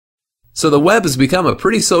So the web has become a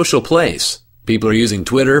pretty social place. People are using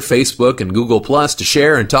Twitter, Facebook, and Google Plus to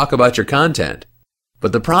share and talk about your content.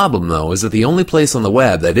 But the problem, though, is that the only place on the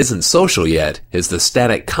web that isn't social yet is the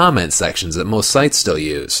static comment sections that most sites still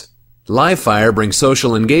use. Livefyre brings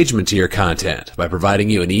social engagement to your content by providing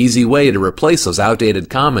you an easy way to replace those outdated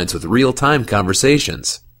comments with real-time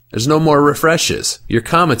conversations. There's no more refreshes. Your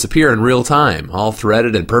comments appear in real time, all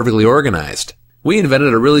threaded and perfectly organized. We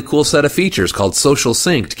invented a really cool set of features called Social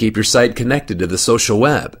Sync to keep your site connected to the social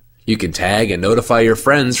web. You can tag and notify your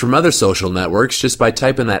friends from other social networks just by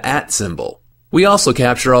typing that @ symbol. We also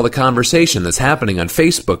capture all the conversation that's happening on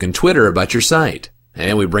Facebook and Twitter about your site.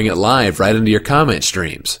 And we bring it live right into your comment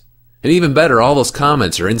streams. And even better, all those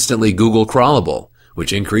comments are instantly Google crawlable,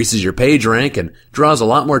 which increases your page rank and draws a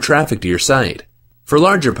lot more traffic to your site. For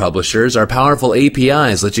larger publishers, our powerful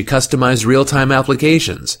APIs let you customize real-time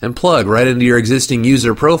applications and plug right into your existing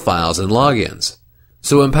user profiles and logins.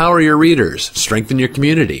 So empower your readers, strengthen your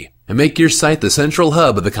community, and make your site the central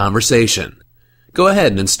hub of the conversation. Go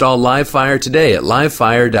ahead and install Livefyre today at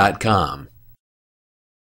livefyre.com.